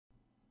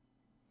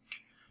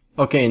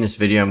Okay, in this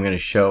video I'm going to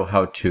show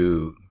how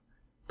to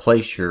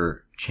place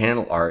your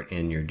channel art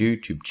in your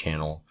YouTube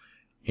channel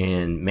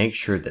and make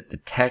sure that the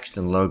text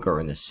and logo are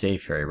in the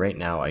safe area. Right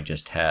now I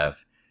just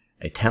have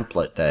a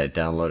template that I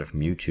downloaded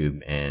from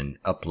YouTube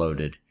and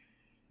uploaded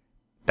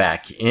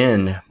back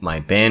in my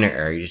banner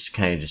area just to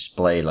kind of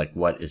display like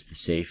what is the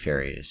safe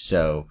area.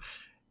 So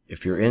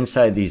if you're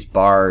inside these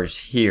bars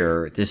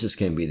here, this is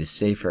going to be the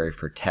safe area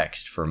for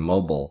text for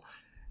mobile.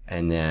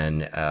 And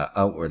then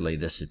outwardly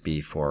this would be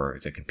for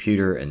the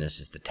computer, and this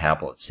is the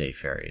tablet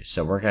safe area.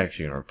 So we're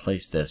actually going to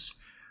replace this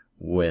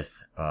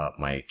with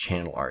my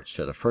channel art.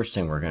 So the first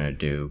thing we're going to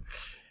do,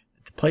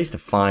 the place to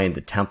find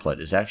the template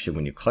is actually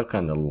when you click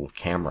on the little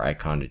camera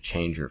icon to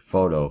change your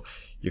photo,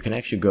 you can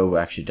actually go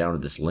down to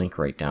this link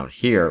right down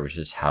here, which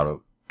is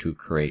how to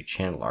create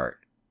channel art.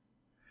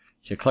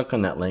 So you click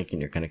on that link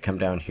and you're going to come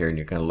down here and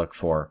you're going to look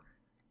for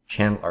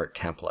channel art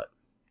template.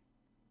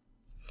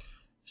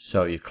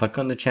 So you click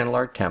on the channel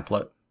art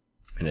template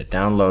and it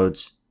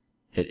downloads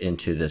it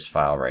into this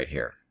file right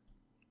here.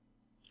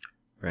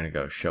 We're going to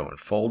go show in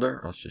folder.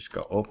 Let's just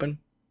go open.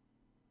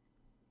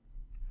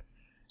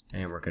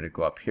 And we're going to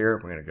go up here.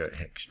 We're going to go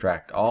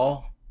extract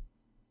all.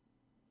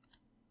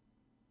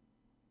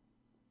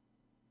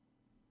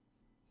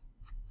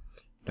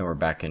 Now we're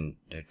back in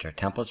our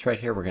templates right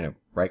here. We're going to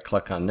right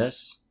click on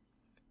this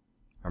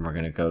and we're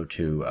going to go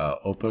to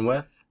open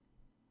with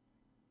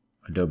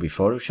Adobe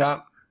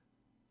Photoshop.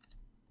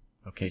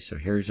 Okay, so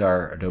here's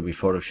our Adobe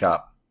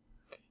Photoshop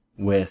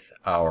with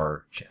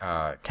our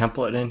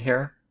template in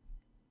here.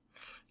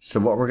 So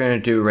what we're going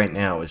to do right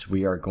now is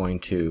we are going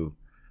to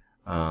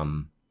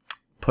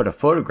put a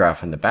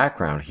photograph in the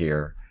background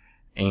here,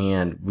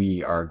 and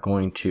we are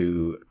going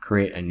to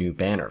create a new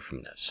banner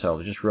from this.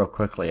 So just real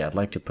quickly, I'd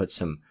like to put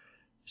some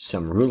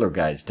ruler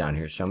guides down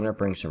here. So I'm going to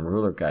bring some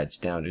ruler guides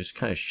down to just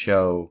kind of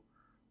show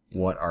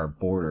what our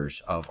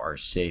borders of our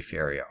safe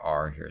area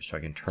are here. So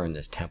I can turn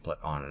this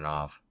template on and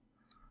off.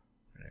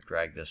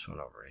 Drag this one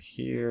over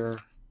here,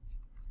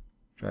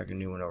 drag a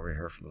new one over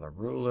here from the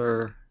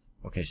ruler.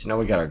 Okay, so now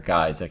we got our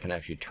guides. I can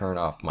actually turn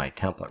off my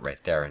template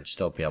right there and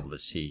still be able to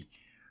see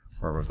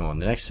where we're going.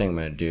 The next thing I'm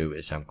going to do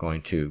is I'm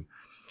going to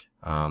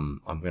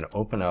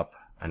open up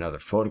another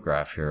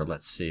photograph here.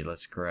 Let's see,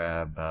 let's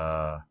grab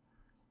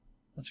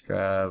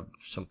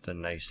something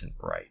nice and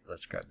bright.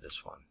 Let's grab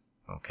this one.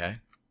 Okay,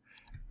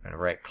 I'm going to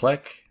right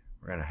click.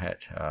 We're going to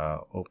hit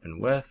open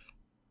with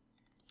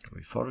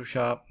Adobe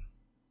Photoshop.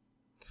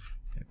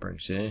 It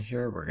brings it in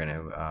here. We're going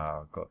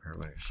to go up here.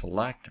 We're going to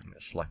select. I'm going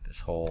to select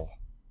this whole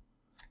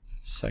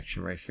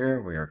section right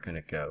here. We are going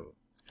to go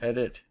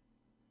edit,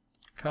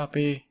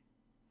 copy.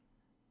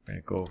 We're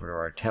going to go over to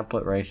our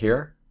template right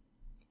here.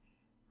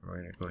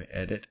 We're going to go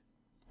edit,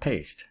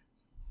 paste.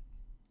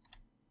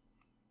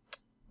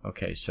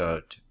 Okay, so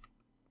it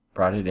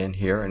brought it in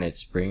here, and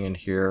it's bringing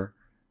here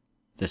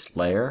this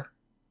layer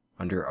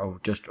under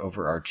just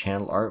over our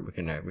channel art. We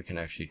can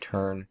actually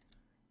turn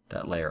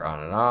that layer on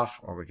and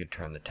off, or we could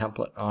turn the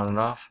template on and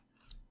off,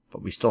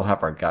 but we still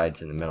have our guides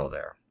in the middle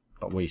there.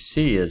 But what we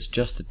see is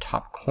just the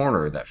top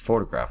corner of that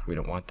photograph. We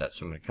don't want that,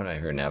 so I'm going to come down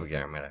here and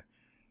navigate. I'm going to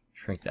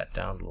shrink that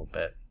down a little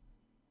bit.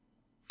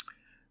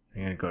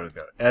 I'm going to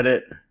go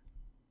edit,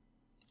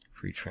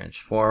 free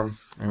transform.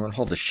 I'm going to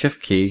hold the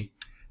shift key.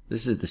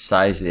 This is the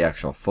size of the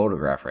actual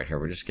photograph right here.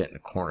 We're just getting the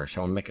corner,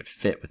 so I'm going to make it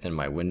fit within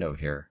my window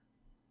here.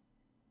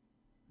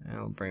 And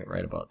we'll bring it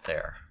right about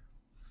there.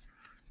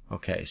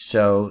 Okay,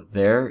 so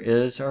there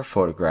is our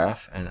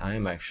photograph, and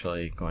I'm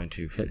actually going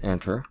to hit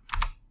enter,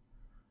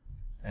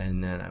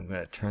 and then I'm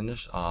going to turn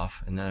this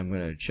off, and then I'm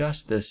going to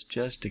adjust this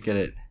just to get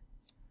it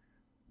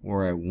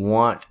where I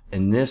want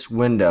in this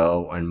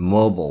window on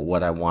mobile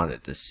what I want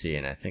it to see,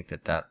 and I think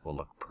that will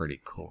look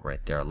pretty cool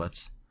right there.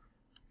 Let's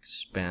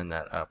expand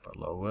that up a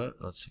little bit.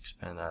 Let's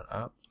expand that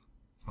up.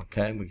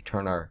 Okay, we can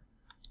turn our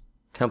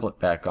template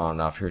back on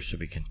and off here so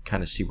we can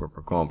kind of see where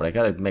we're going, but I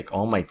got to make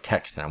all my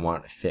text and I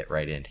want it to fit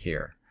right in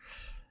here.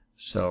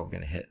 So we're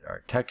going to hit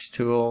our text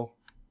tool.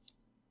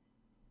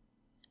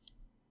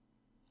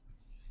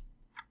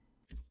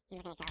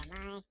 And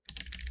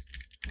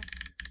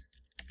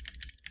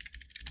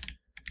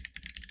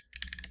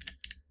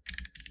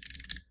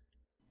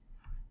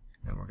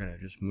we're going to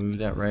just move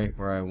that right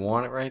where I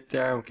want it right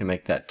there. We can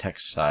make that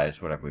text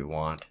size whatever we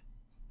want.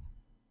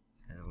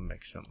 And we'll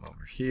make something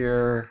over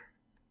here.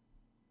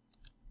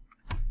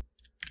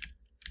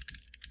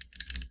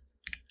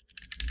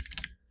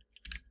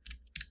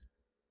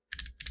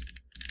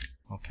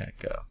 Okay,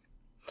 go.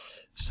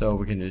 So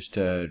we can just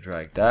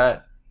drag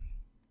that.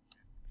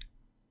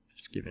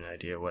 Just give you an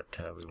idea what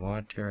we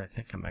want here. I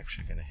think I'm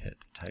actually going to hit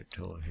the type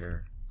tool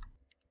here.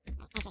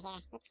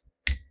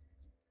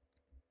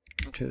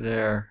 To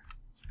there.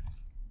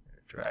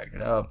 Drag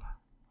it up.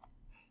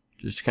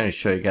 Just to kind of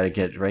show you, got to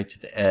get right to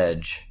the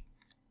edge.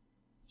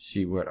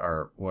 See what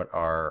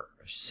our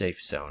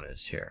safe zone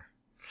is here.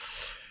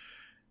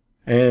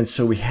 And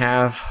so we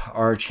have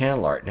our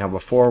channel art. Now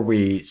before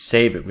we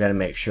save it, we got to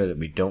make sure that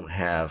we don't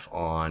have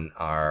on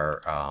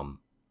our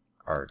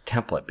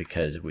template,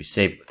 because if we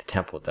save it with the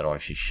template, that'll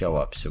actually show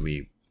up. So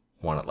we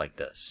want it like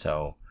this.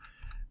 So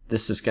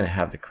this is going to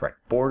have the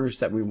correct borders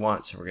that we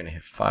want. So we're going to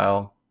hit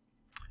File.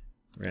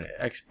 We're going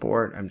to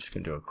export. I'm just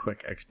going to do a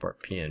quick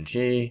export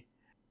PNG.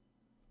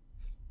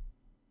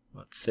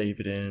 Let's save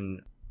it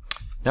in.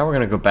 Now we're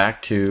going to go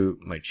back to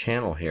my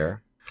channel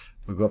here.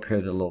 We go up here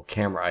to the little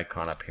camera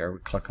icon up here. We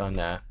click on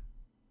that.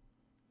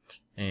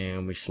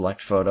 And we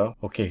select photo.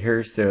 Okay,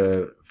 here's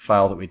the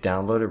file that we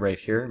downloaded right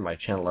here, my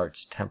channel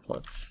arts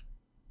templates.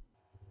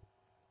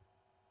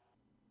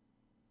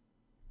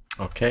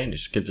 Okay, and it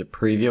just gives a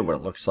preview of what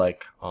it looks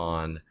like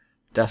on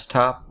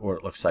desktop, what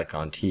it looks like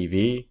on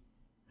TV,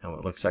 and what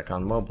it looks like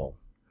on mobile.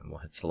 And we'll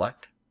hit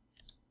select.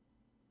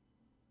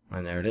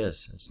 And there it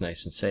is. It's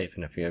nice and safe.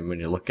 And when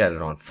you look at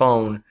it on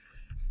phone,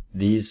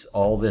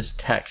 all this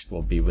text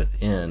will be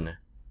within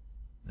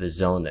the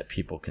zone that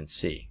people can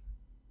see.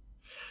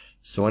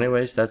 So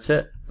anyways, that's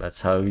it.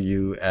 That's how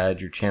you add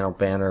your channel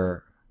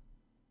banner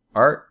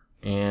art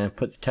and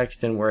put the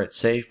text in where it's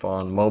safe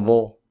on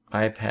mobile,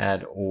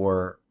 iPad,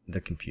 or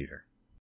the computer.